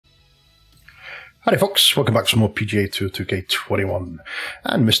Howdy folks, welcome back to some more PGA Tour 2K21,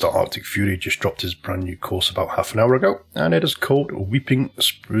 and Mr. Arctic Fury just dropped his brand new course about half an hour ago, and it is called Weeping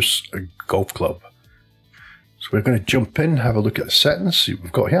Spruce Golf Club. So we're going to jump in, have a look at the settings, see what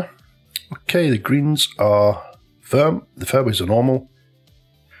we've got here. Okay, the greens are firm, the fairways are normal,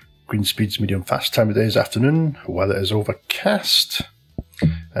 green speed's medium fast, time of day is afternoon, weather is overcast,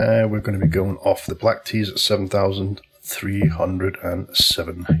 and we're going to be going off the black tees at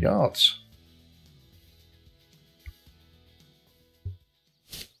 7,307 yards.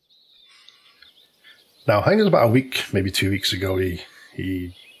 Now, I think it was about a week, maybe 2 weeks ago,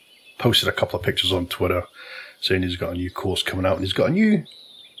 he posted a couple of pictures on Twitter saying he's got a new course coming out and he's got a new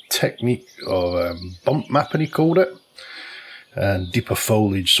technique of bump mapping, he called it, and deeper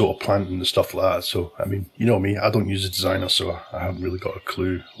foliage sort of planting and stuff like that. So, I mean, you know me, I don't use a designer, so I haven't really got a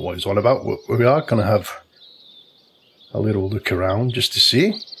clue what he's on about. We are going to have a little look around just to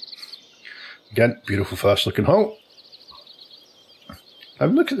see. Again, beautiful first looking hole. I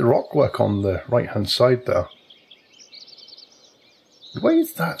mean, look at the rock work on the right hand side there. The way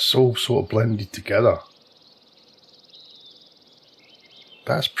that's all sort of blended together.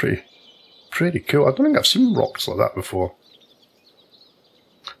 That's pretty cool. I don't think I've seen rocks like that before.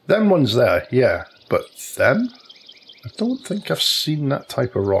 Them ones there, yeah, but them? I don't think I've seen that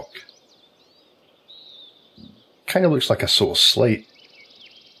type of rock. Kind of looks like a sort of slate.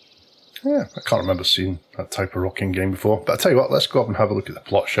 Yeah, I can't remember seeing that type of rock in game before. But I'll tell you what, let's go up and have a look at the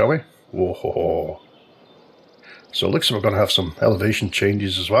plot, shall we? Whoa. So it looks like we're going to have some elevation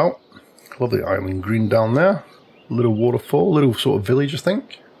changes as well. Lovely island green down there. A little waterfall, a little sort of village, I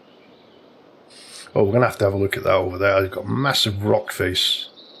think. Oh, we're going to have a look at that over there. They've got a massive rock face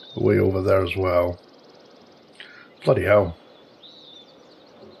way over there as well. Bloody hell.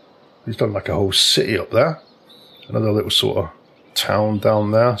 He's done like a whole city up there. Another little sort of town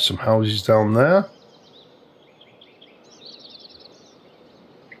down there, some houses down there.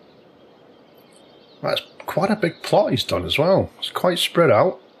 That's quite a big plot he's done as well. It's quite spread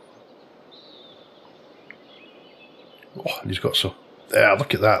out. Oh, and he's got some. Yeah,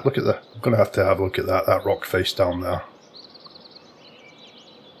 look at that. Look at the. I'm going to have a look at that rock face down there.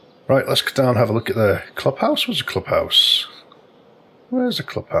 Right, let's go down and have a look at the clubhouse. Where's the clubhouse? Where's the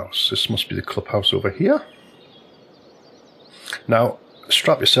clubhouse? This must be the clubhouse over here. Now,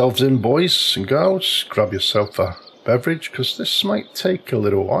 strap yourselves in, boys and girls. Grab yourself a beverage, because this might take a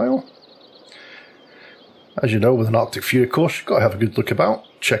little while. As you know, with an Arctic Fury course, you've got to have a good look about,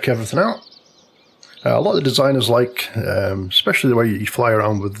 check everything out. A lot of the designers like, especially the way you fly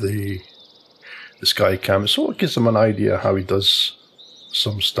around with the sky cam, it sort of gives them an idea how he does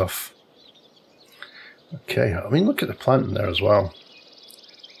some stuff. Okay, I mean, look at the planting there as well.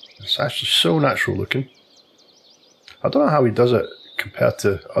 It's actually so natural looking. I don't know how he does it compared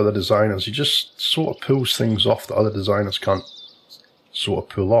to other designers. He just sort of pulls things off that other designers can't sort of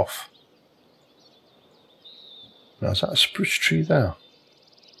pull off. Now, is that a spruce tree there?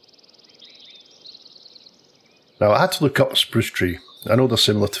 Now, I had to look up a spruce tree. I know they're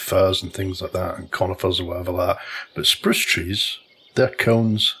similar to firs and things like that, and conifers or whatever like that. But spruce trees, their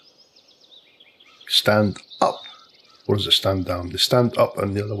cones stand up. Or does it stand down? They stand up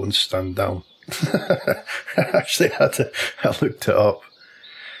and the other ones stand down. Actually, I looked it up.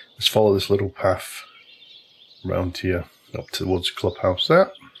 Let's follow this little path around here, up towards the clubhouse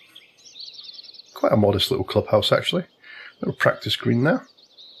there. Quite a modest little clubhouse, actually. Little practice green there.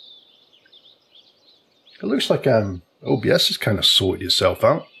 It looks like OBS has kind of sorted itself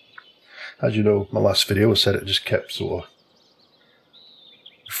out. As you know, my last video I said it just kept sort of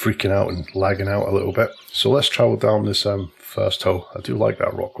freaking out and lagging out a little bit. So let's travel down this first hole. I do like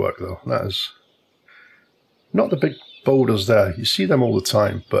that rock work though. That is not the big boulders there. You see them all the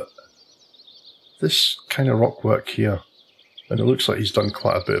time, but this kind of rock work here, and it looks like he's done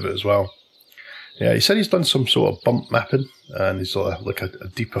quite a bit of it as well. Yeah, he said he's done some sort of bump mapping, and he's like a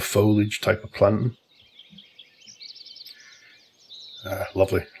deeper foliage type of planting.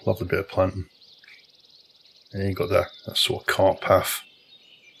 Lovely bit of planting. And you got that sort of cart path,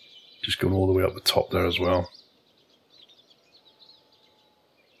 just going all the way up the top there as well.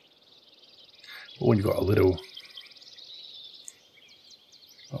 Oh, you've got a little.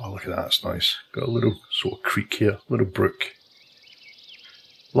 Oh, look at that, that's nice. Got a little sort of creek here, little brook.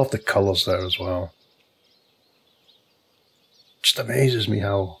 Love the colours there as well. Just amazes me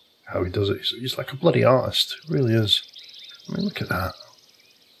how he does it. He's like a bloody artist, he really is. I mean, look at that.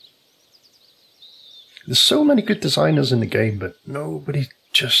 There's so many good designers in the game, but nobody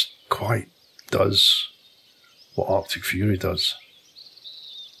just quite does what Arctic Fury does.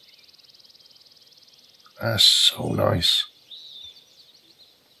 That's so nice.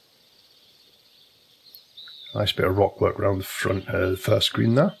 Nice bit of rock work around the front, the first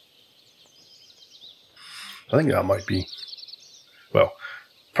green there. I think that might be, well,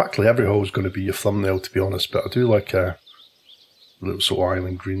 practically every hole is going to be your thumbnail, to be honest, but I do like a little sort of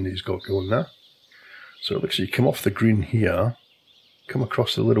island green that he's got going there. So it looks like you come off the green here, come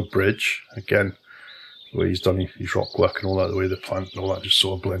across the little bridge, again, the way he's done his rock work and all that, the way the plant and all that just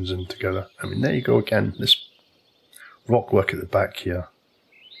sort of blends in together. I mean, there you go again, this rock work at the back here.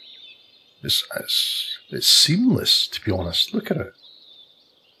 It's seamless, to be honest. Look at it.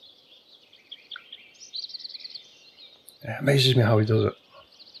 It amazes me how he does it.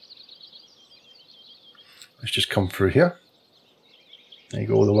 Let's just come through here. There you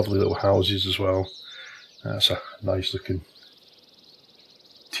go, all the lovely little houses as well. That's a nice looking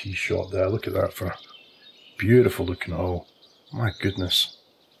tee shot there. Look at that for a beautiful looking hole. My goodness.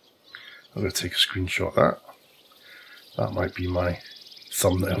 I'm going to take a screenshot of that. That might be my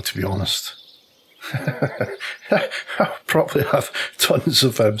thumbnail, to be honest. I'll probably have tons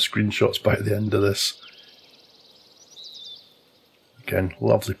of screenshots by the end of this. Again,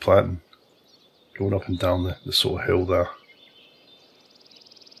 lovely planting going up and down the sort of hill there.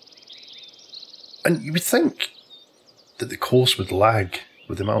 And you would think that the course would lag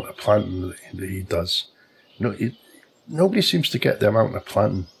with the amount of planting that he does. You know, nobody seems to get the amount of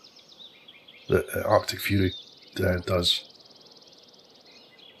planting that Arctic Fury does.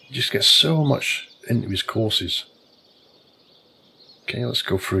 He just gets so much into his courses. Okay, let's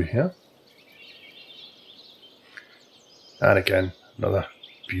go through here. And again, another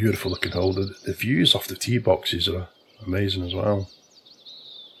beautiful looking hole. The views off the tee boxes are amazing as well.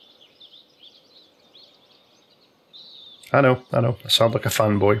 I know, I sound like a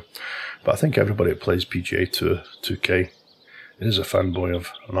fanboy, but I think everybody that plays PGA Tour 2K is a fanboy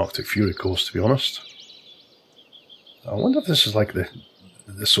of an Arctic Fury course, to be honest. I wonder if this is like the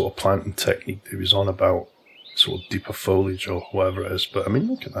sort of planting technique that he was on about, sort of deeper foliage or whatever it is, but I mean,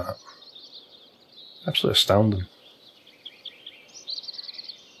 look at that. Absolutely astounding.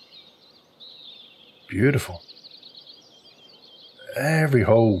 Beautiful. Every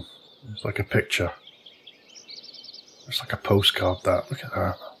hole is like a picture. It's like a postcard, that. Look at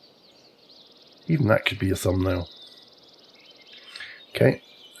that. Even that could be a thumbnail. Okay.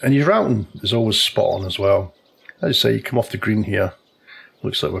 And your routing is always spot on as well. As you say, you come off the green here.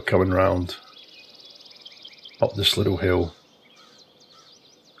 Looks like we're coming round up this little hill,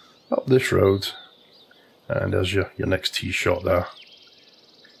 up this road, and there's your next tee shot there.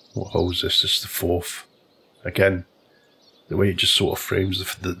 What hole is this? This is the fourth. Again, the way it just sort of frames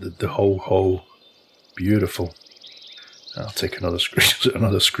the whole hole. Beautiful. I'll take another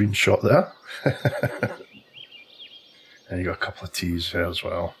screenshot there. And you got a couple of tees here as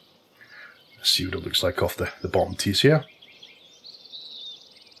well. Let's see what it looks like off the bottom tees here.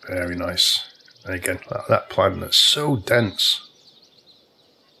 Very nice. And again, that plant that's so dense.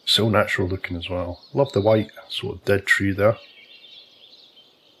 So natural looking as well. Love the white sort of dead tree there.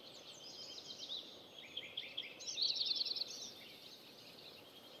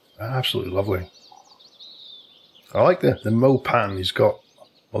 Absolutely lovely. I like the mow pattern he's got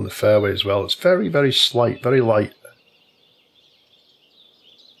on the fairway as well. It's very, very slight, very light.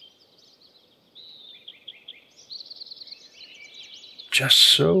 Just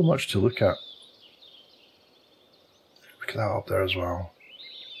so much to look at. Look at that up there as well.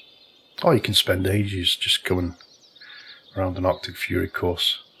 Oh, you can spend ages just going around an Arctic Fury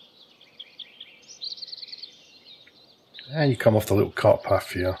course. And you come off the little cart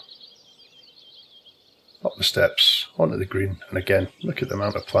path here. Up the steps, onto the green, and again, look at the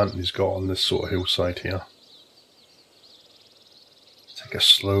amount of planting he's got on this sort of hillside here. Take a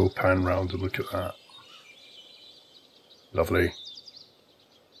slow pan round and look at that. Lovely.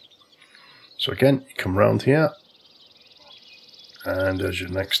 So again, you come round here, and there's your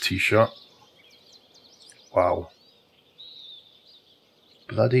next tee shot. Wow.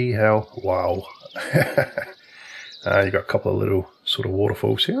 Bloody hell, wow. You got a couple of little sort of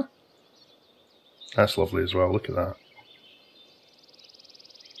waterfalls here. That's lovely as well, look at that.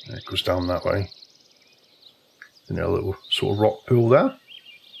 And it goes down that way. And a little sort of rock pool there.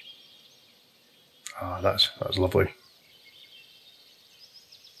 Ah, that's lovely.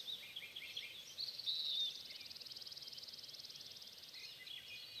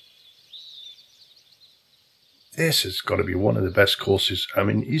 This has got to be one of the best courses. I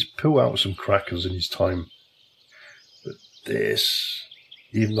mean, he's pulled out some crackers in his time. But this,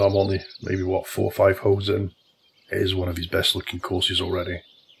 even though I'm only maybe, 4 or 5 holes in, it is one of his best looking courses already.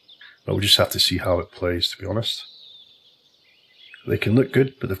 But we'll just have to see how it plays, to be honest. They can look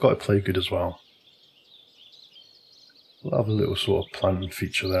good, but they've got to play good as well. We'll have a little sort of planting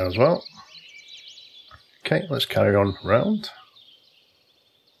feature there as well. Okay, let's carry on round.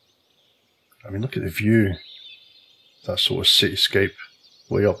 I mean, look at the view. That sort of cityscape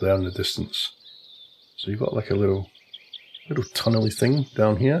way up there in the distance. So you've got like a little tunnely thing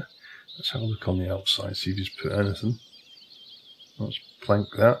down here. Let's have a look on the outside, see if he's put anything. Let's plank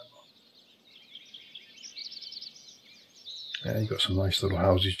that. Yeah, you've got some nice little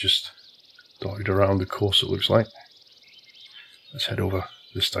houses just dotted around the course, it looks like. Let's head over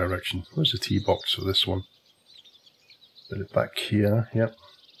this direction. Where's the tee box for this one? Put it back here, yep.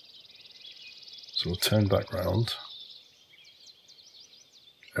 So we'll turn back round.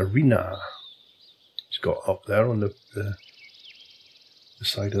 Arena. He's got up there on the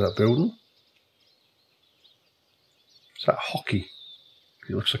side of that building. Is that hockey?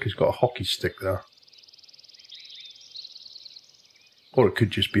 It looks like he's got a hockey stick there. Or it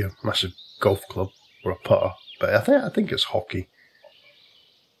could just be a massive golf club or a putter. But I think it's hockey.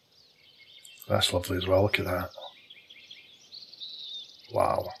 That's lovely as well. Look at that.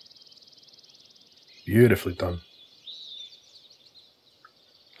 Wow. Beautifully done.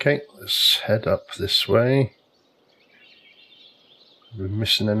 Okay, let's head up this way. Are we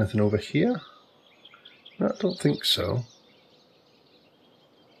missing anything over here? No, I don't think so.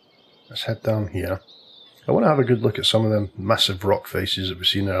 Let's head down here. I want to have a good look at some of them massive rock faces that we've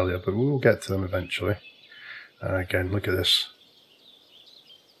seen earlier, but we will get to them eventually. Again, look at this.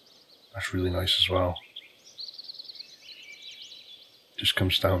 That's really nice as well. Just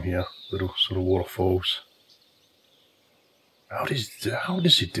comes down here, little sort of waterfalls. How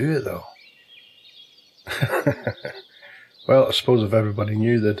does he do it though? Well, I suppose if everybody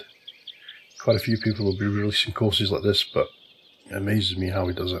knew that quite a few people will be releasing courses like this, but it amazes me how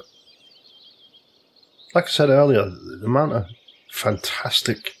he does it. Like I said earlier, the amount of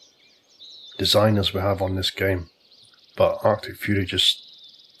fantastic designers we have on this game, but Arctic Fury just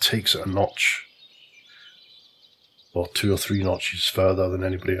takes it a notch, or 2 or 3 notches further than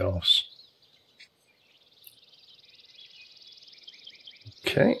anybody else.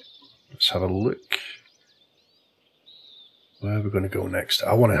 Okay, let's have a look. Where are we going to go next?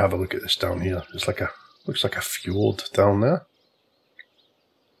 I want to have a look at this down here. It's like looks like a fjord down there.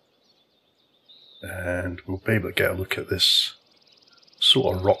 And we'll be able to get a look at this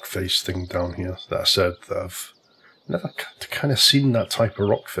sort of rock face thing down here that I said that I've never kind of seen that type of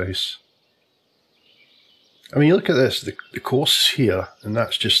rock face. I mean, look at this, the course is here, and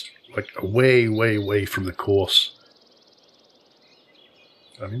that's just like way, way, way from the course.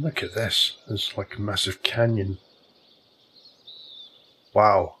 I mean, look at this. There's like a massive canyon.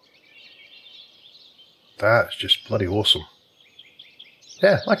 Wow. That's just bloody awesome.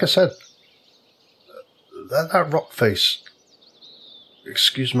 Yeah, like I said, that rock face,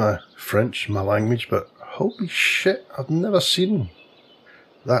 excuse my French, my language, but holy shit, I've never seen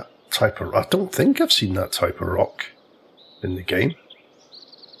that type of, I don't think I've seen that type of rock in the game.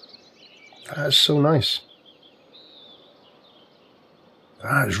 That is so nice.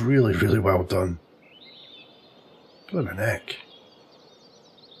 That is really, really well done. Blimey neck.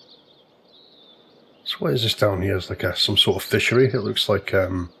 So what is this down here? It's like some sort of fishery. It looks like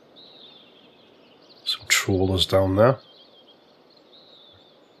some trawlers down there.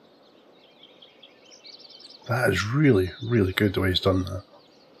 That is really, really good the way he's done that.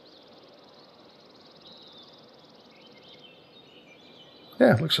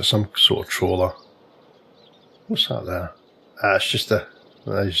 Yeah, it looks like some sort of trawler. What's that there? It's just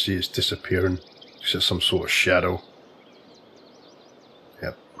as you see, it's disappearing. It's just some sort of shadow.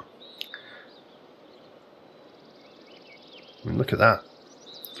 Yep. I mean, look at that.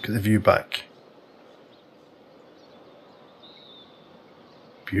 Look at the view back.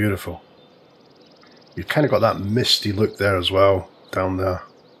 Beautiful. You've kind of got that misty look there as well, down there.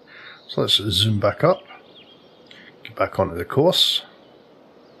 So let's zoom back up. Get back onto the course.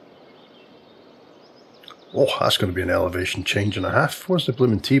 Oh, that's going to be an elevation change and a half. Where's the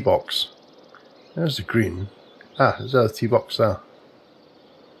blooming tee box? There's the green. Ah, is there a tee box there?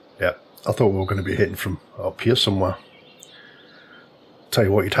 Yeah, I thought we were going to be hitting from up here somewhere. Tell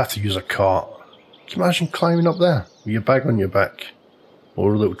you what, you'd have to use a cart. Can you imagine climbing up there with your bag on your back?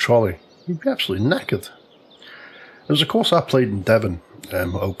 Or a little trolley? You'd be absolutely knackered. There was a course I played in Devon,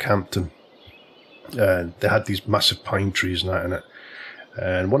 Oakhampton. And they had these massive pine trees and that in it.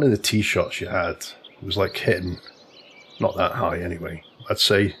 And one of the tee shots you had, it was like hitting, not that high anyway, I'd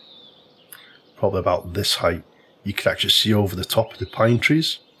say probably about this height. You could actually see over the top of the pine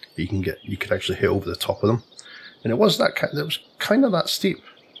trees. You could actually hit over the top of them. And it was kind of that steep.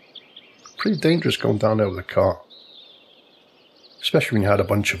 Pretty dangerous going down there with a car. Especially when you had a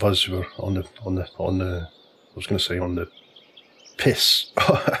bunch of us who were on the piss,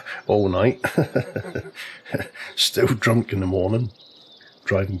 all night. Still drunk in the morning,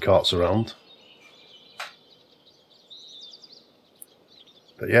 driving carts around.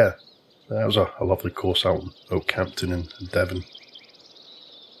 But yeah, that was a lovely course out in Oakhampton in Devon.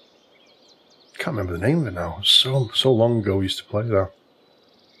 Can't remember the name of it now. So long ago we used to play there.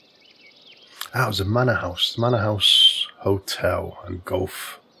 Ah, it was a Manor House. The Manor House Hotel and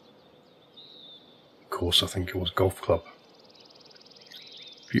Golf course, I think it was, golf club.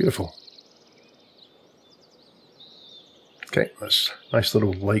 Beautiful. Okay, that's a nice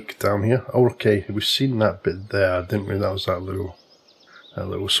little lake down here. Oh, okay, we've seen that bit there, didn't we? That was that little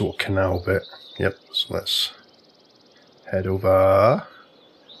sort of canal bit. Yep, so let's head over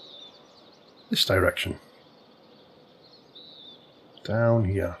this direction. Down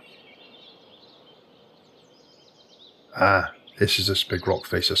here. Ah, this is this big rock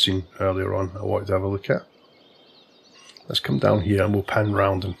face I seen earlier on I wanted to have a look at. Let's come down here and we'll pan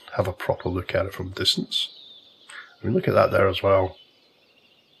round and have a proper look at it from a distance. I mean, look at that there as well.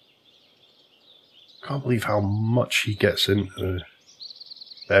 Can't believe how much he gets into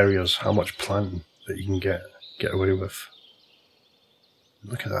areas, how much planting that you can get away with.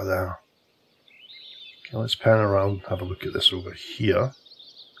 Look at that there. Okay, let's pan around and have a look at this over here.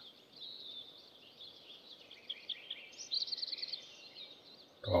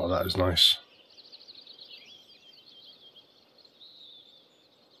 Oh, that is nice.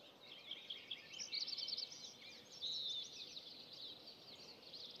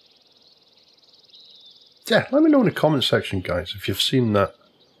 Yeah, let me know in the comment section, guys, if you've seen that.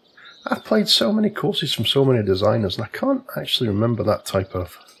 I've played so many courses from so many designers, and I can't actually remember that type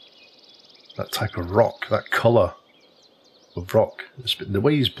of rock, that colour of rock. The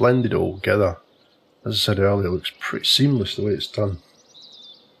way he's blended it all together, as I said earlier, it looks pretty seamless the way it's done.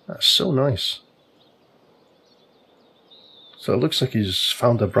 That's so nice. So it looks like he's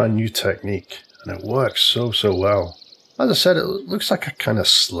found a brand new technique, and it works so well. As I said, it looks like a kind of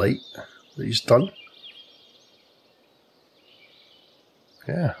slate that he's done.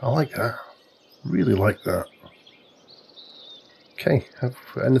 Yeah, I like that. Really like that. Okay, have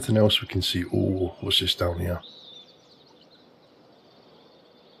anything else we can see? Oh, what's this down here?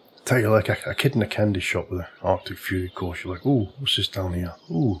 I tell you, like a kid in a candy shop with an Arctic Fury course, you're like, oh, what's this down here?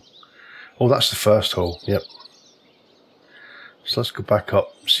 Ooh. Oh, that's the first hole, yep. So let's go back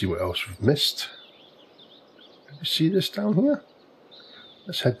up and see what else we've missed. Can you see this down here?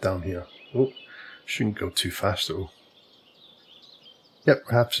 Let's head down here. Oh, shouldn't go too fast though. Yep,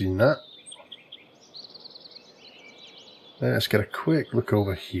 I have seen that. Let's get a quick look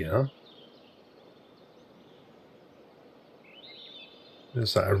over here.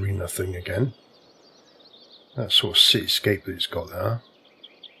 There's that arena thing again. That sort of cityscape that it's got there.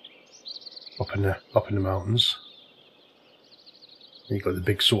 Up in the mountains. You've got the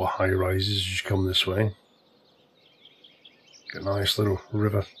big sort of high rises as you come this way. Got a nice little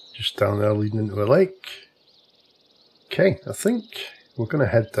river just down there leading into a lake. Okay, I think we're going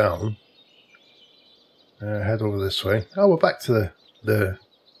to head down. Head over this way. Oh, we're back to the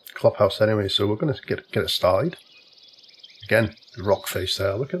clubhouse anyway, so we're going to get it started. Again, the rock face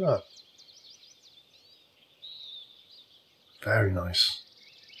there. Look at that. Very nice.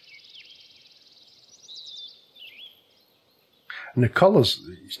 And the colours,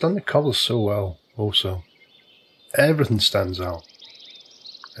 he's done the colours so well also. Everything stands out.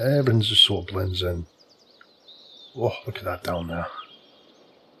 Everything just sort of blends in. Oh, look at that down there.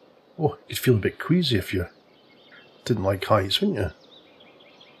 Oh, you'd feel a bit queasy if you didn't like heights, wouldn't you?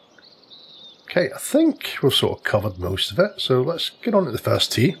 Okay, I think we've sort of covered most of it, so let's get on to the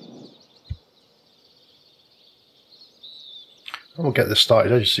first tee. And we'll get this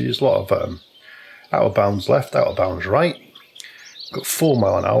started. As you see, there's a lot of out of bounds left, out of bounds right. Got 4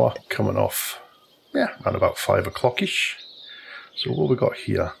 miles an hour coming off, yeah, around about 5 o'clock-ish. So what we got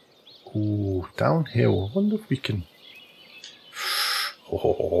here? Ooh, downhill. I wonder if we can...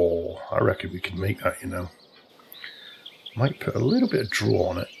 Oh, I reckon we can make that, you know. Might put a little bit of draw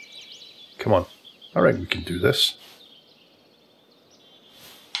on it. Come on, I reckon we can do this.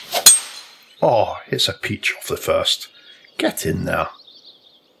 Oh, it's a peach off the first. Get in there.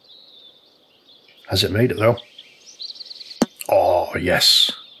 Has it made it though? Oh,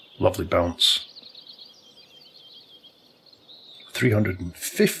 yes. Lovely bounce.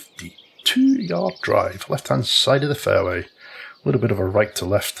 352-yard drive, left-hand side of the fairway. A little bit of a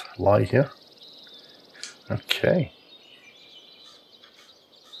right-to-left lie here. Okay.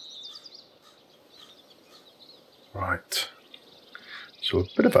 Right. So a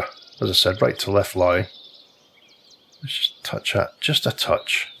bit of a, as I said, right-to-left lie. Let's just touch that, just a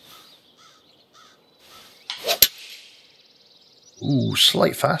touch. Ooh,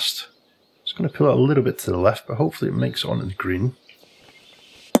 slight fast. It's going to pull it a little bit to the left, but hopefully it makes it onto the green.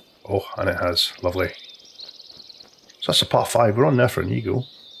 Oh, and it has. Lovely. So that's a par 5. We're on there for an eagle.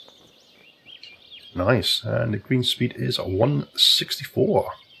 Nice. And the green speed is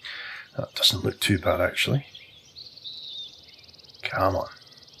 164. That doesn't look too bad, actually. Come on.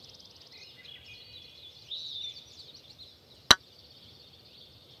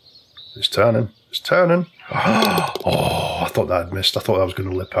 It's turning. It's turning. Oh, I thought that had missed. I thought that was going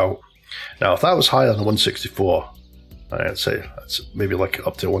to lip out. Now, if that was higher than 164, I'd say that's maybe like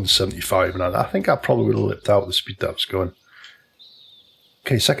up to 175, and I think I probably would have lipped out the speed that was going.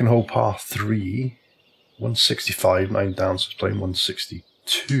 Okay, second hole, par 3, 165, 9 down, so it's playing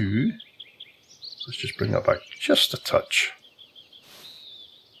 162. Let's just bring that back just a touch.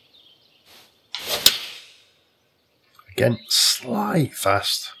 Again, slight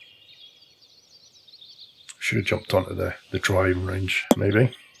fast. Should have jumped onto the driving range,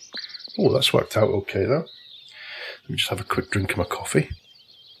 maybe. Oh, that's worked out okay though. Let me just have a quick drink of my coffee.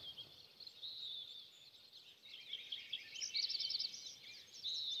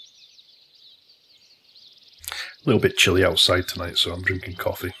 A little bit chilly outside tonight, so I'm drinking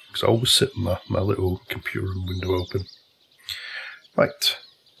coffee, because I always sit with my little computer room window open. Right,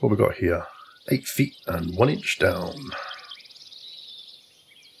 what we got here? 8 feet and 1 inch down.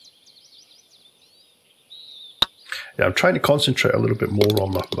 Yeah, I'm trying to concentrate a little bit more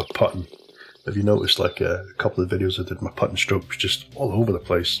on my putting. If you noticed, like a couple of videos I did, my putting stroke was just all over the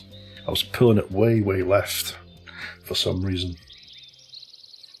place. I was pulling it way left for some reason.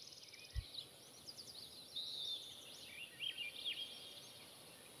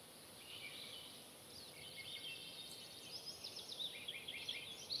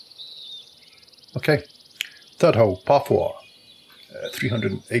 Okay, third hole, par 4.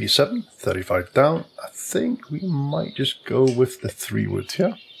 387, 35 down. I think we might just go with the 3-wood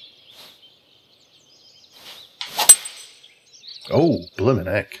here. Oh, blimmin'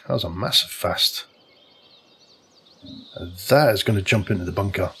 heck, that was a massive fast. And that is going to jump into the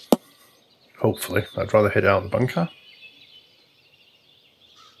bunker. Hopefully, I'd rather hit it out of the bunker.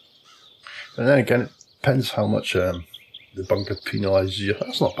 And then again, it depends how much the bunker penalises you.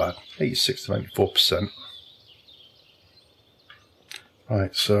 That's not bad, 86 to 94%.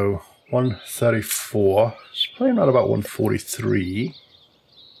 Right, so 134, it's playing around about 143.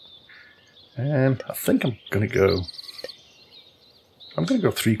 And I think I'm going to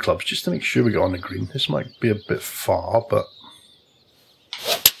go 3 clubs just to make sure we get on the green. This might be a bit far, but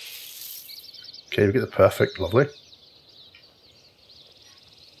okay, we get the perfect, lovely.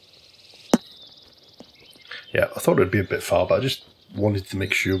 Yeah, I thought it would be a bit far, but I just wanted to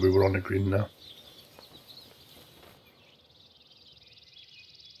make sure we were on the green now.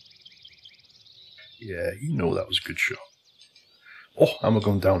 Yeah, you know that was a good shot. Oh, and we're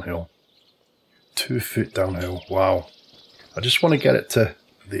going downhill. 2 foot downhill, wow. I just want to get it to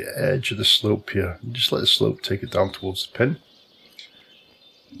the edge of the slope here. Just let the slope take it down towards the pin.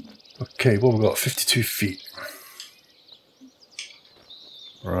 Okay, well, we've got 52 feet.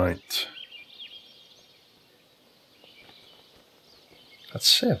 Right. I'd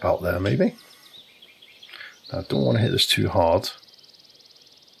say about there, maybe. Now, I don't want to hit this too hard.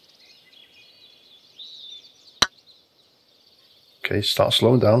 Okay, start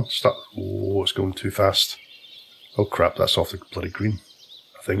slowing down. Oh, it's going too fast. Oh crap, that's off the bloody green,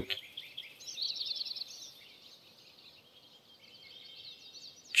 I think.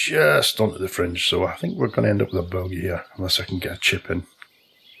 Just onto the fringe, so I think we're going to end up with a bogey here, unless I can get a chip in.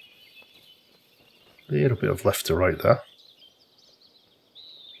 A little bit of left to right there.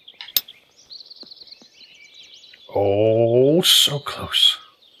 Oh, so close.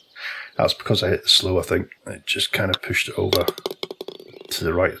 That's because I hit the slow, I think. It just kind of pushed it over to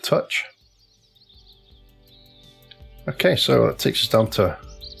the right a touch. Okay, so that takes us down to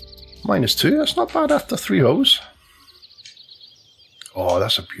 -2. That's not bad after 3 holes. Oh,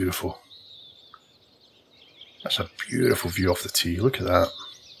 that's a beautiful view off the tee. Look at that.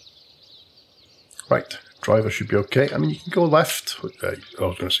 Right, driver should be okay. I mean, you can go left. I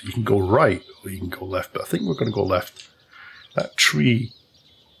was going to say you can go right or you can go left, but I think we're going to go left. That tree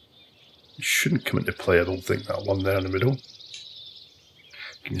shouldn't come into play, I don't think, that one there in the middle.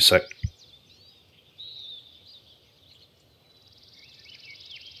 Give me a sec.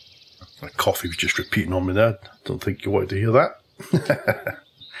 My coffee was just repeating on me there. Don't think you wanted to hear that.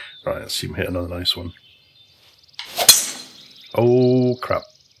 Right, let's see him hit another nice one. Oh, crap.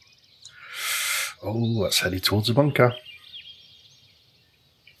 Oh, that's headed towards the bunker.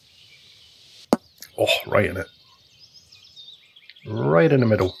 Oh, right in it. Right in the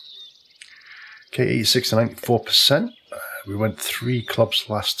middle. Okay, 86 to 94%. We went 3 clubs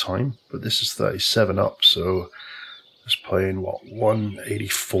last time, but this is 37 up, so it's playing, what,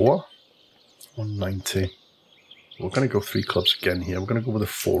 184? 190. We're going to go 3 clubs again here. We're going to go with a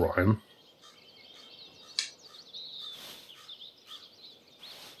 4 iron.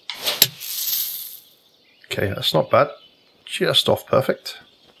 Okay, that's not bad. Just off perfect.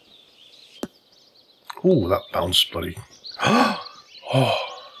 Ooh, that bounced bloody. Oh,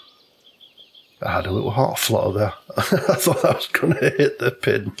 I had a little heart flutter there. I thought I was going to hit the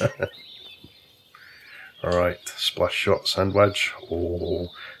pin. Alright, splash shot, sand wedge. Oh,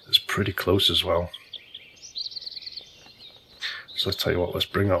 it's pretty close as well. So I'll tell you what, let's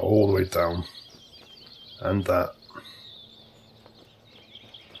bring that all the way down. And that.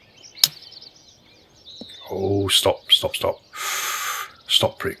 Oh, stop, stop, stop.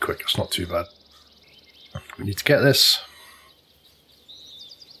 Stop pretty quick, it's not too bad. We need to get this.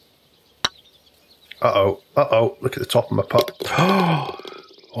 Uh-oh, uh-oh, look at the top of my putt. Oh,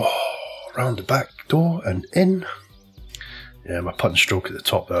 round the back door and in. Yeah, my putt and stroke at the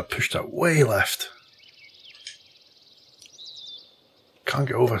top there, pushed that way left. Can't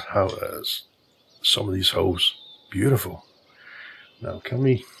get over how some of these holes. Beautiful. Now, can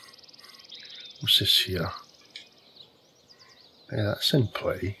we... What's this here? Yeah, that's in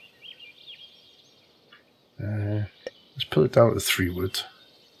play. Let's put it down at the 3 wood.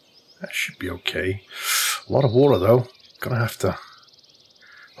 That should be okay. A lot of water though. Gonna have to...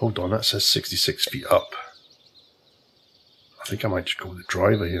 Hold on, that says 66 feet up. I think I might just go with the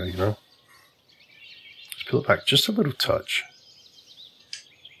driver here, you know. Let's pull it back just a little touch.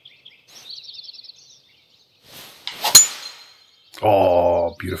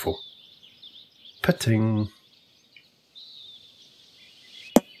 Oh, beautiful. Petting.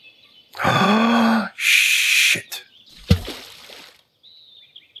 Shit.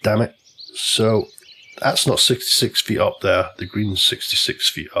 Damn it. So, that's not 66 feet up there. The green's 66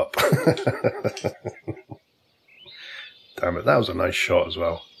 feet up. Damn it, that was a nice shot as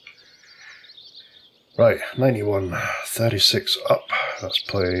well. Right, 91, 36 up. That's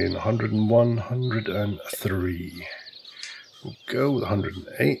playing 101, 103. We'll go with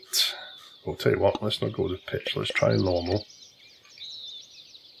 108. I'll tell you what, let's not go with the pitch. Let's try normal.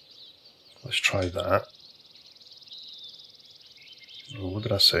 Let's try that. Oh, what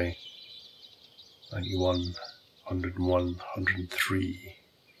did I say? 91, 101, 103.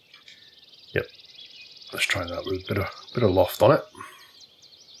 Yep. Let's try that with a bit of loft on it.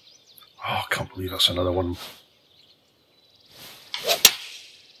 Oh, I can't believe that's another one.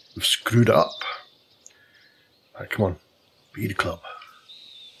 We've screwed it up. Right, come on. Beat the club.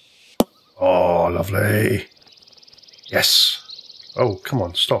 Oh, lovely. Yes. Oh, come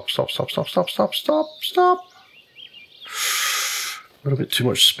on. Stop, stop, stop, stop, stop, stop, stop, stop. A little bit too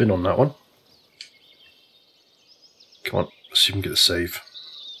much spin on that one. Come on. Let's see if we can get the save.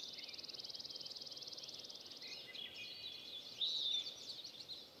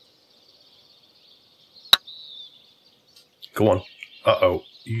 Go on. Uh-oh.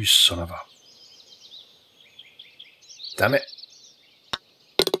 You son of a... Damn it.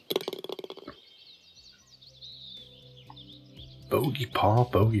 Bogey, par,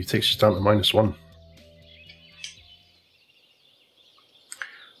 bogey. Takes us down to -1.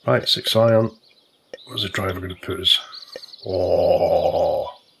 Right, 6 iron. Where's the driver going to put us?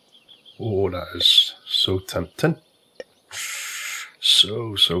 Oh. Oh, that is so tempting.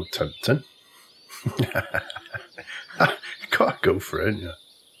 So tempting. Gotta go for it, yeah.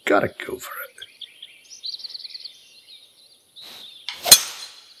 Gotta go for it.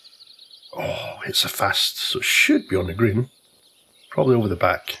 Oh, it's a fast, so it should be on the green. Probably over the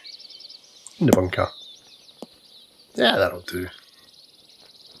back. In the bunker. Yeah, that'll do.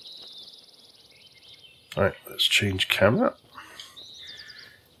 Alright, let's change camera.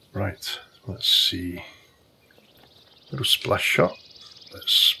 Right, let's see. Little splash shot.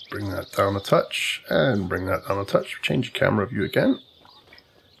 Let's bring that down a touch and bring that down a touch. Change the camera view again.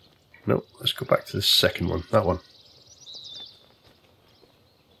 No, let's go back to the second one. That one.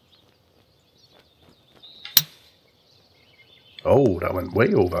 Oh, that went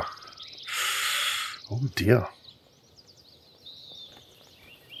way over. Oh dear.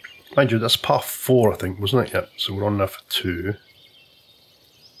 Mind you, that's par 4, I think, wasn't it? Yep, so we're on there for 2.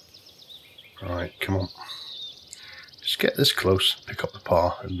 Right, come on. Just get this close, pick up the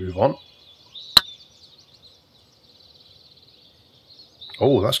par and move on.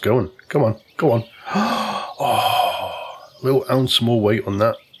 Oh, that's going. Come on, go on. Oh, a little ounce more weight on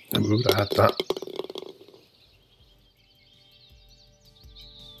that, and we would have had that.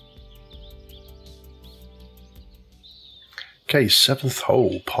 Okay, 7th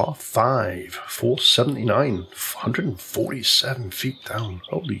hole, par 5, 479, 147 feet down.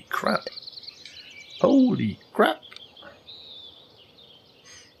 Holy crap. Holy crap.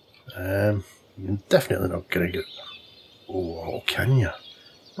 You're definitely not going to get... Oh, can you?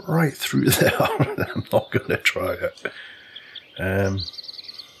 Right through there. I'm not going to try it.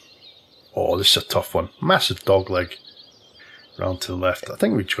 Oh, this is a tough one. Massive dog leg. Round to the left. I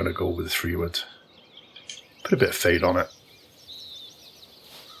think we're just going to go with the 3-wood. Put a bit of fade on it.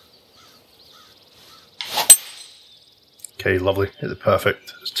 Okay, lovely. Hit it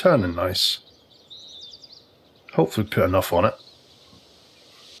perfect. It's turning nice. Hopefully put enough on it.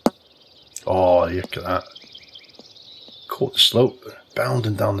 Oh, look at that. Caught the slope.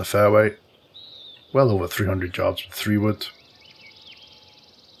 Bounding down the fairway. Well over 300 yards with 3-wood.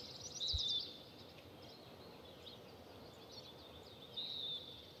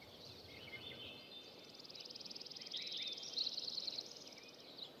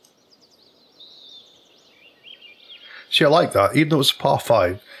 See, I like that. Even though it's a par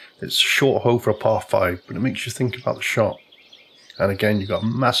 5, it's a short hole for a par 5, but it makes you think about the shot. And again, you've got a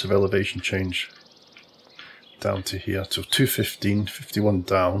massive elevation change down to here. So 215, 51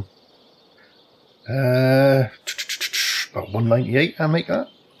 down. About 198, I make that.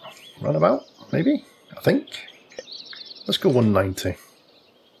 Roundabout, maybe, I think. Let's go 190.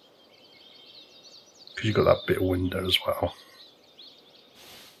 Because you've got that bit of wind there as well.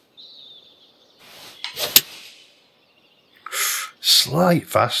 Slight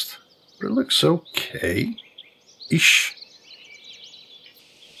fast, but it looks okay-ish.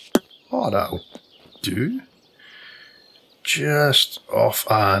 Oh, that'll do. Just off,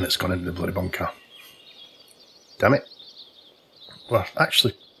 and it's gone into the bloody bunker. Damn it. Well,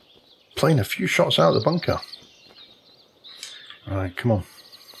 actually, playing a few shots out of the bunker. Alright, come on.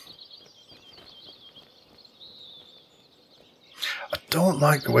 I don't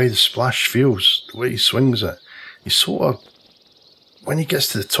like the way the splash feels, the way he swings it. He sort of, when he gets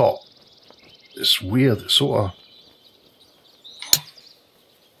to the top, it's weird. It's sort of,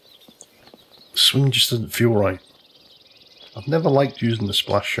 the swing just doesn't feel right. I've never liked using the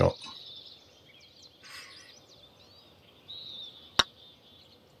splash shot.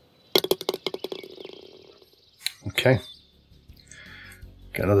 Okay.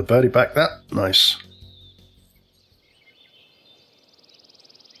 Get another birdie back there. Nice.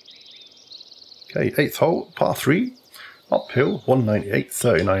 Okay, 8th hole, par 3. Uphill, 198,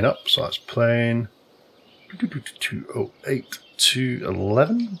 39 up, so that's playing 208 to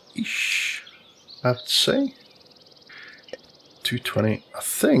 11-ish, I'd say. 220, I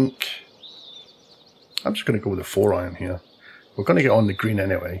think. I'm just going to go with a 4-iron here. We're going to get on the green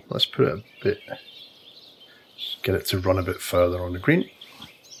anyway. Let's put it a bit, just get it to run a bit further on the green.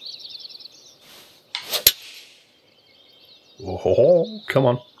 Oh, come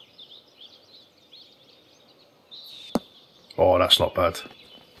on. Oh, that's not bad.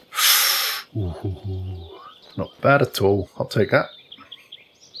 Ooh, not bad at all. I'll take that.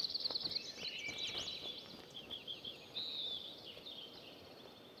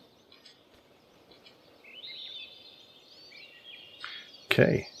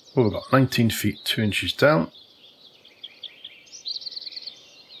 Okay, well, we've got 19 feet 2 inches down.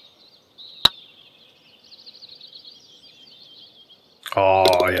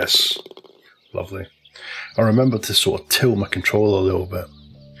 Oh, yes. Lovely. I remember to sort of tilt my controller a little bit.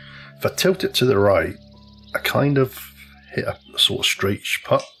 If I tilt it to the right, I kind of hit a sort of straight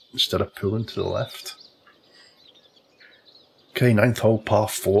putt instead of pulling to the left. Okay, 9th hole, par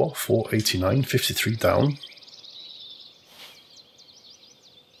 4, 489, 53 down.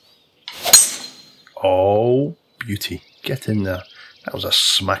 Oh, beauty. Get in there. That was a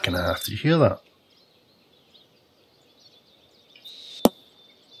smack and a half. Did you hear that?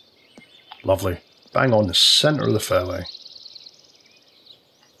 Lovely. Bang on the centre of the fairway.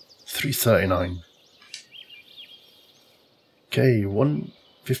 339. Okay,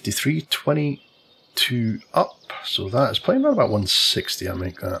 153, 22 up. So that is playing around about 160, I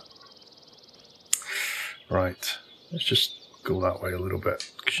make that. Right, let's just go that way a little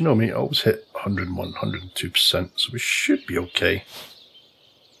bit. Because you know me, I always hit 101, 102%, so we should be okay.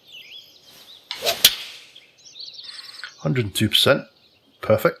 102%,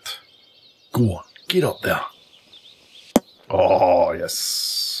 perfect. Go on, get up there. Oh,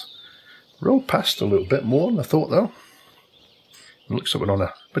 yes. Rolled past a little bit more than I thought, though. It looks like we're on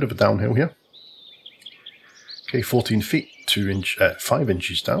a bit of a downhill here. Okay, 14 feet, 5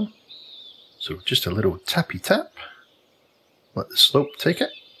 inches down. So just a little tappy tap. Let the slope take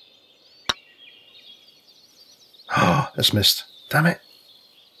it. Oh, that's missed. Damn it.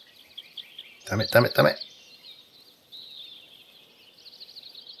 Damn it, damn it, damn it.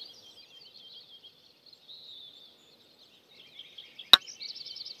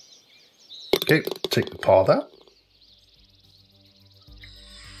 Okay, take the par there.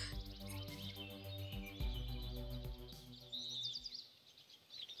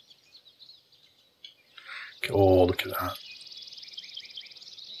 Okay, oh, look at that.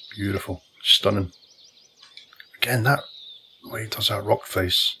 Beautiful. Stunning. Again, that way he does that rock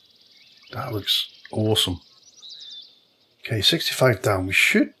face. That looks awesome. Okay, 65 down. We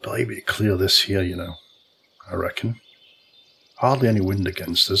should be able to clear this here, you know. I reckon. Hardly any wind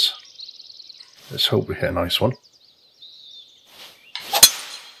against us. Let's hope we hit a nice one.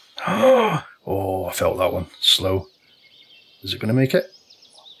 Oh, I felt that one. Slow. Is it going to make it?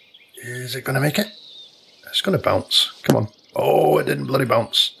 Is it going to make it? It's going to bounce. Come on. Oh, it didn't bloody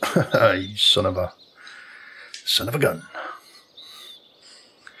bounce. You son of a gun.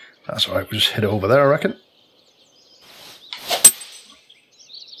 That's alright, we'll just hit it over there, I reckon.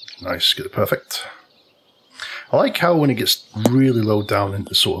 Nice, get it perfect. I like how when it gets really low down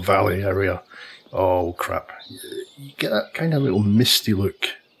into sort of valley area, oh crap, you get that kind of little misty look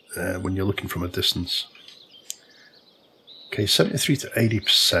when you're looking from a distance. Okay, 73 to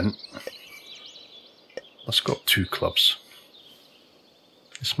 80%. Let's go up 2 clubs.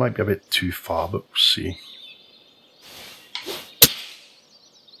 This might be a bit too far, but we'll see.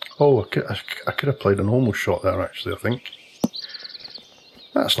 Oh, I could have played a normal shot there, actually, I think.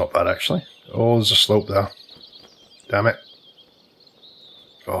 That's not bad, actually. Oh, there's a slope there. Damn it.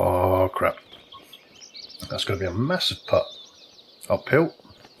 Oh, crap. That's going to be a massive putt. Uphill.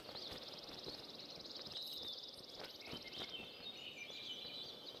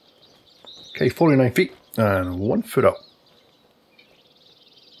 Okay, 49 feet and 1 foot up.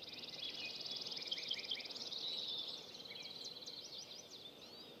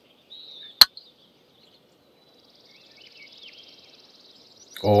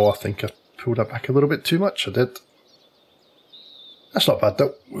 Oh, I think I pulled that back a little bit too much. I did. That's not bad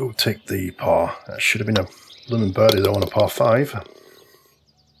though. We'll take the par. That should have been a blooming birdie though on a par 5.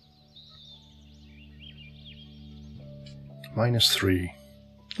 -3.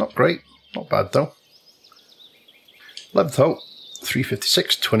 Not great. Not bad though. 11th hole.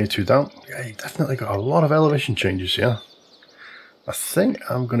 356, 22 down. Yeah, you definitely got a lot of elevation changes here. I think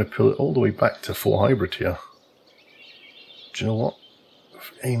I'm going to pull it all the way back to 4 hybrid here. Do you know what?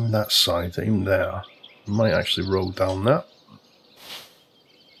 Aim that side, aim there. Might actually roll down that.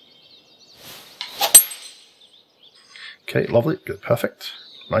 Okay, lovely, good, perfect.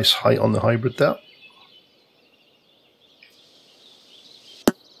 Nice height on the hybrid there.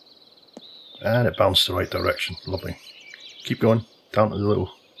 And it bounced the right direction, lovely. Keep going, down to the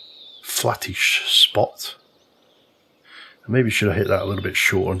little flattish spot. I maybe should have hit that a little bit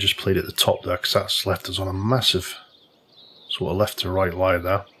shorter and just played at the top there, because that's left us on a massive sort of left to right lie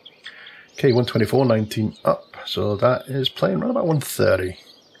there. Okay, 124, 19 up. So that is playing around about 130.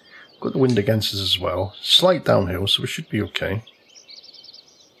 Got the wind against us as well. Slight downhill, so we should be okay.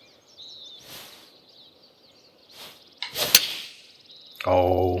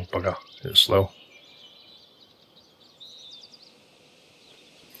 Oh, bugger. It's slow.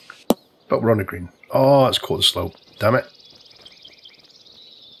 But we're on the green. Oh, it's caught the slope. Damn it.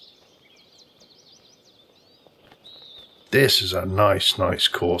 This is a nice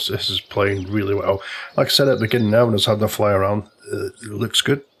course. This is playing really well. Like I said at the beginning now, when I was having a fly around, it looks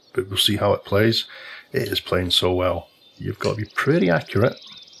good, but we'll see how it plays. It is playing so well. You've got to be pretty accurate.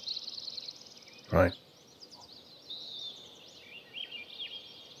 Right.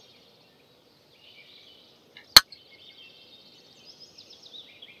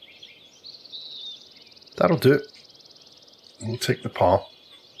 That'll do it. We'll take the par.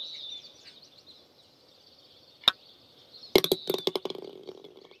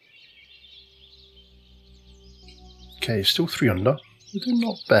 Okay, still 3 under. We're doing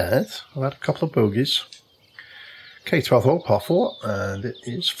not bad. I've had a couple of bogeys. Okay, 12th hole, par 4, and it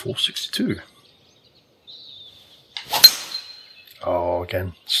is 462. Oh,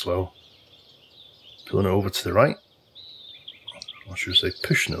 again, slow. Pulling it over to the right. Or should I say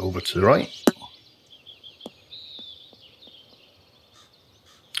pushing it over to the right.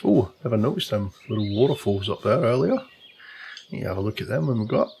 Oh, never noticed them little waterfalls up there earlier. You have a look at them when we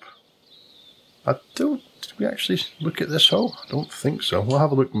go up. Did we actually look at this hole? I don't think so. We'll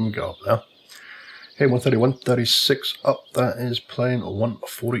have a look when we get up there. Okay, 130, 136 up. That is playing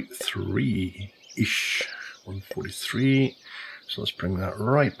 143-ish. 143. So let's bring that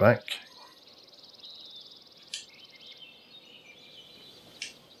right back.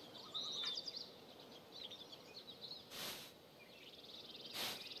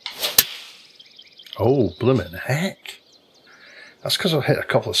 Oh, blimmin' heck. That's because I hit a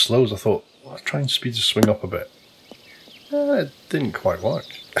couple of slows. I thought, well, I'll try and speed the swing up a bit. It didn't quite work.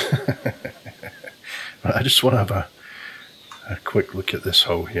 Right, I just want to have a quick look at this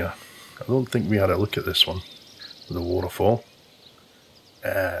hole here. I don't think we had a look at this one with the waterfall.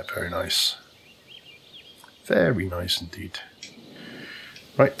 Very nice. Very nice indeed.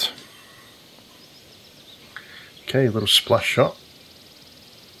 Right. Okay, a little splash shot.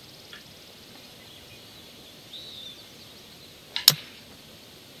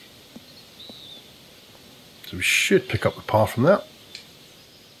 So we should pick up the par from that.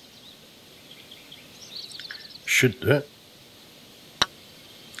 Should do it.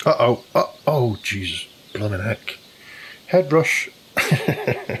 Uh-oh. Uh-oh, Jesus. Blimmin' heck. Head rush.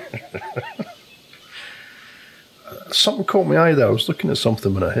 Something caught my eye there. I was looking at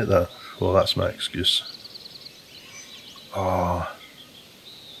something when I hit that. Well, that's my excuse. Ah.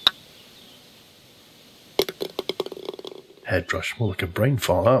 Head rush. More like a brain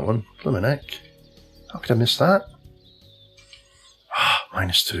fart, that one. Blimmin' heck. How could I miss that? Ah,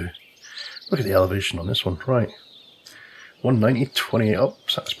 -2. Look at the elevation on this one. Right. 190, 28 up.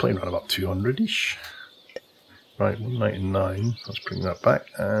 So that's playing around about 200-ish. Right, 199. Let's bring that back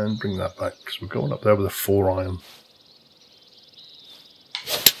and bring that back because we're going up there with a 4-iron.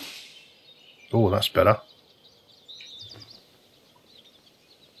 Oh, that's better.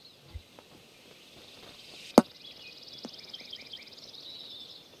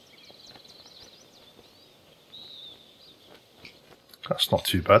 That's not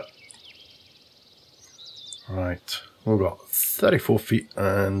too bad. Right, we've got 34 feet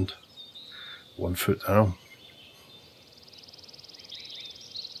and 1 foot down.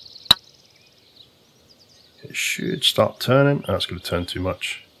 It should start turning. Oh, it's going to turn too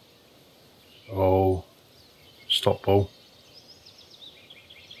much. Oh, stop ball.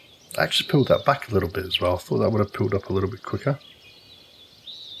 I actually pulled that back a little bit as well. I thought that would have pulled up a little bit quicker.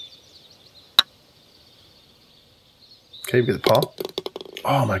 Okay, we get the par.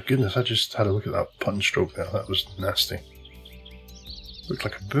 Oh my goodness, I just had a look at that putt stroke there. That was nasty. Looked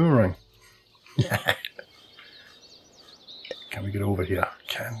like a boomerang. Can we get over here?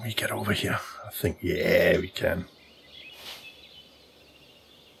 Can we get over here? I think, yeah, we can.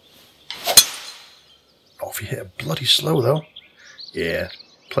 Oh, if you hit it bloody slow though. Yeah,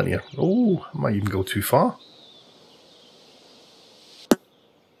 plenty of... Oh, I might even go too far.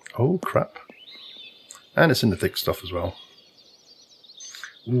 Oh, crap. And it's in the thick stuff as well.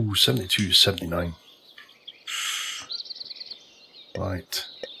 Ooh, 72, 79. Right.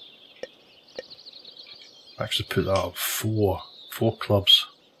 I actually put that up four clubs.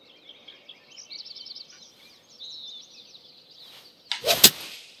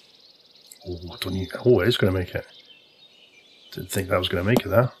 Oh, don't need, oh, it is going to make it. Didn't think that was going to make it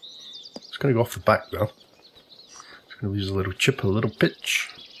there. It's going to go off the back though. It's going to use a little chip, a little pitch.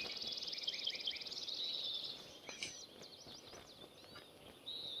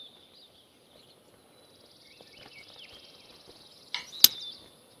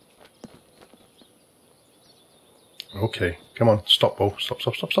 Okay, come on, stop, ball. Stop,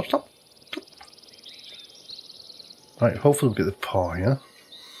 stop, stop, stop, stop. Right, hopefully we'll get the par here.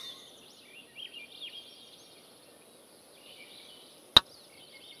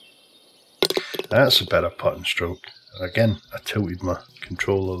 That's a better putt and stroke. Again, I tilted my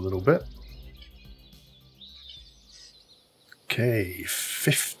controller a little bit. Okay,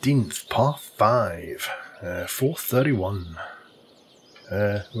 15th, par 5, 431.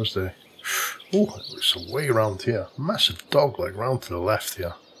 Where's the... Oh, it looks way around here. Massive dog leg round to the left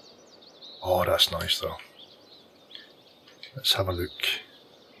here. Oh, that's nice though. Let's have a look.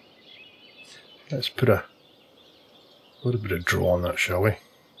 Let's put a little bit of draw on that, shall we?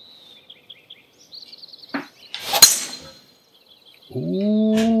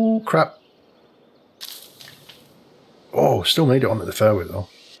 Ooh, crap. Oh, still made it onto the fairway though.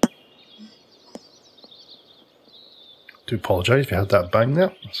 Do apologise if you had that bang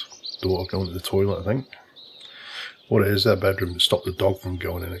there. That's daughter going to the toilet, I think. What it is, their bedroom to stop the dog from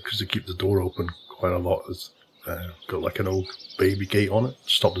going in it because they keep the door open quite a lot. It's got like an old baby gate on it,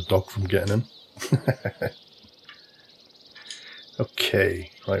 stop the dog from getting in.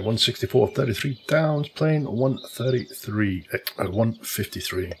 Okay, right, 164, 33 downs, playing 133,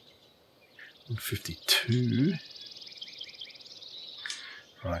 153, 152.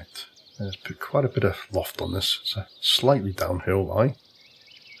 Right, let's put quite a bit of loft on this. It's a slightly downhill lie.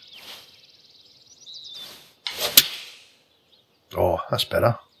 Oh, that's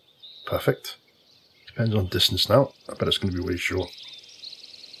better. Perfect. Depends on distance now. I bet it's going to be way short.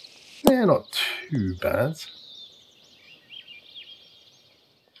 Yeah, not too bad.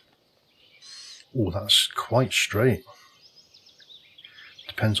 Oh, that's quite straight.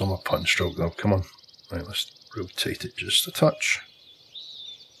 Depends on my putt and stroke though. Come on. Right, let's rotate it just a touch.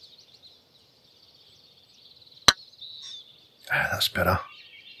 Ah, that's better.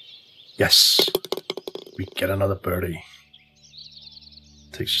 Yes. We get another birdie.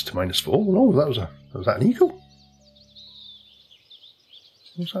 Takes us to -4. Oh no, was that an eagle?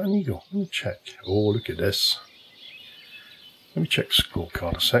 Was that an eagle? Let me check. Oh, look at this. Let me check the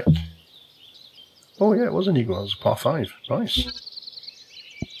scorecard a sec. Oh yeah, it was an eagle. That was a par 5. Nice.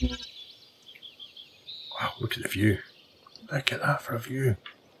 Wow, look at the view. Look at that for a view.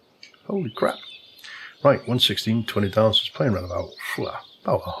 Holy crap. Right, 116, 20 down, so it's playing around about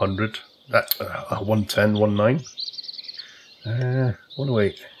 100. 110, 19.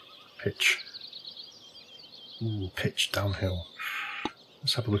 108. Pitch. Ooh, pitch downhill.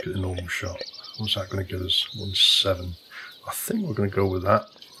 Let's have a look at the normal shot. What's that going to give us? 17. I think we're going to go with that.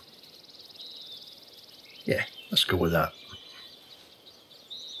 Yeah, let's go with that.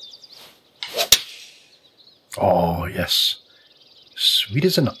 Oh, yes. Sweet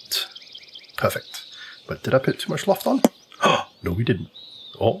as a nut. Perfect. But did I put too much loft on? Oh, no, we didn't.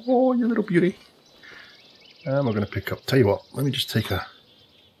 Oh, you little beauty. And we're going to pick up. Tell you what, let me just take a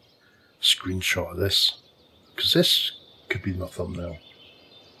screenshot of this. Because this could be my thumbnail.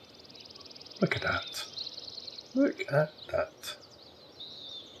 Look at that. Look at that.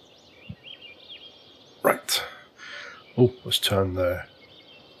 Right. Oh, let's turn the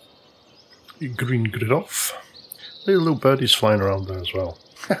green grid off. Little birdies flying around there as well.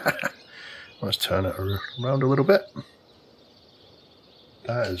 Let's turn it around a little bit.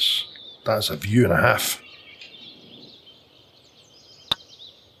 That's a view and a half.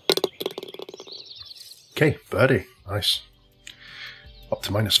 Okay, birdie. Nice. Up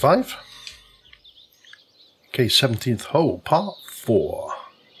to -5. Okay, 17th hole, par 4.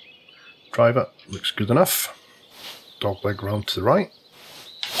 Driver looks good enough. Dogleg round to the right.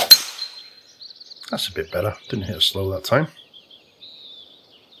 That's a bit better. Didn't hit it slow that time.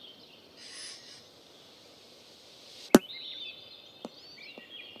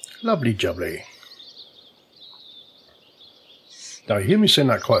 Lovely jubbly. Now you hear me saying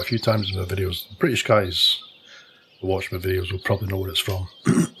that quite a few times in my videos. The British guys who watch my videos will probably know what it's from.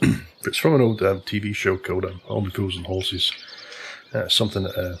 It's from an old TV show called Only Fools and Horses. Something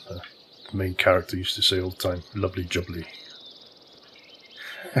that the main character used to say all the time. Lovely jubbly.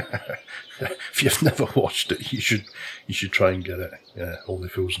 If you've never watched it, you should try and get it. Yeah, Only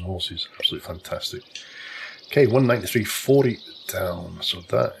Fools and Horses. Absolutely fantastic. Okay, 193, 40 down. So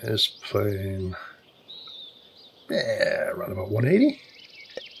that is playing around about 180.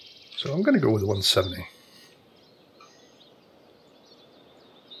 So I'm going to go with 170.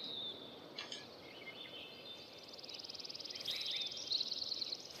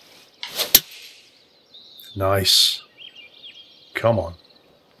 Nice. Come on.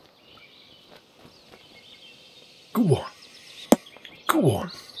 Go on. Go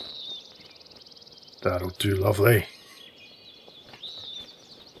on. That'll do lovely.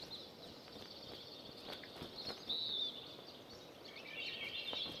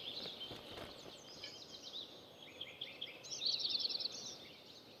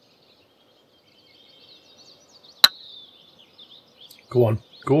 Go on.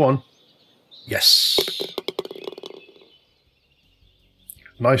 Go on. Yes.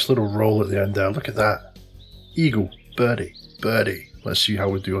 Nice little roll at the end there. Look at that. Eagle. Birdie. Birdie. Let's see how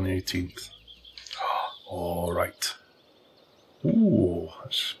we do on the 18th. All right. Ooh,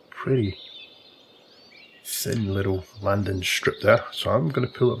 that's pretty thin little landing strip there. So I'm going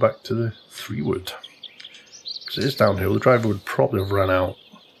to pull it back to the 3-wood. Because it is downhill. The driver would probably have run out.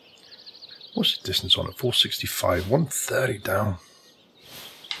 What's the distance on it? 465. 130 down.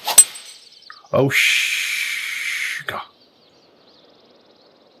 Oh, sugar.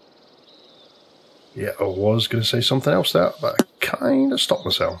 Yeah, I was going to say something else there, but I kind of stopped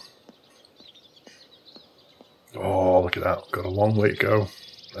myself. Oh, look at that. Got a long way to go.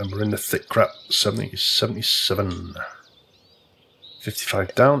 And we're in the thick crap. 70, 77.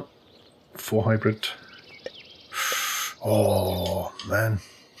 55 down. 4 hybrid. Oh, man.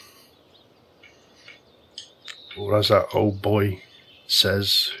 Or as that old boy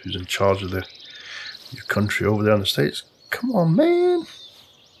says, who's in charge of your country over there in the States, come on, man.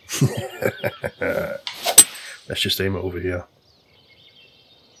 Let's just aim it over here.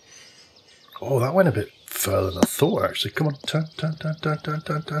 Oh, that went a bit further than I thought, actually. Come on, turn, turn, turn, turn, turn,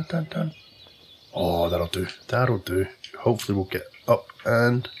 turn, turn, turn, turn. Oh, that'll do. That'll do. Hopefully we'll get up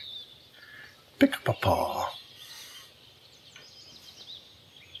and pick up a par.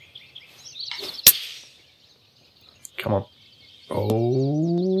 Come on.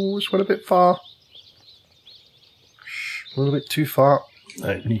 Oh, this went a bit far. A little bit too far.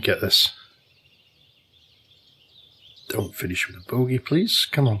 Right, when you get this. Don't finish with a bogey, please.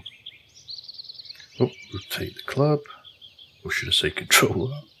 Come on. Oh, rotate the club. Or should I say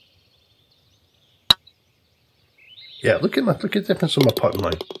controller? Yeah, look at the difference on my putting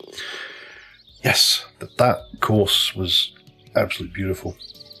line. Yes, that course was absolutely beautiful.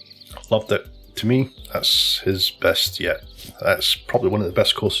 Loved it. To me, that's his best yet. That's probably one of the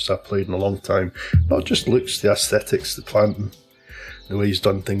best courses I've played in a long time. Not just looks, the aesthetics, the planting, the way he's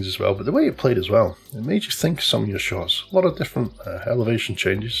done things as well, but the way he played as well. It made you think of some of your shots. A lot of different elevation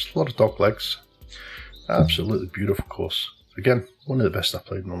changes, a lot of dog legs. Absolutely beautiful course. Again, one of the best I've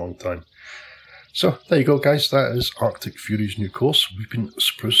played in a long time. So there you go, guys. That is Arctic Fury's new course, Weeping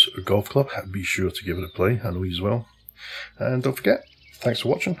Spruce Golf Club. Be sure to give it a play. I know you as well. And don't forget, thanks for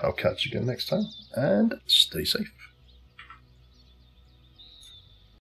watching. I'll catch you again next time. And stay safe.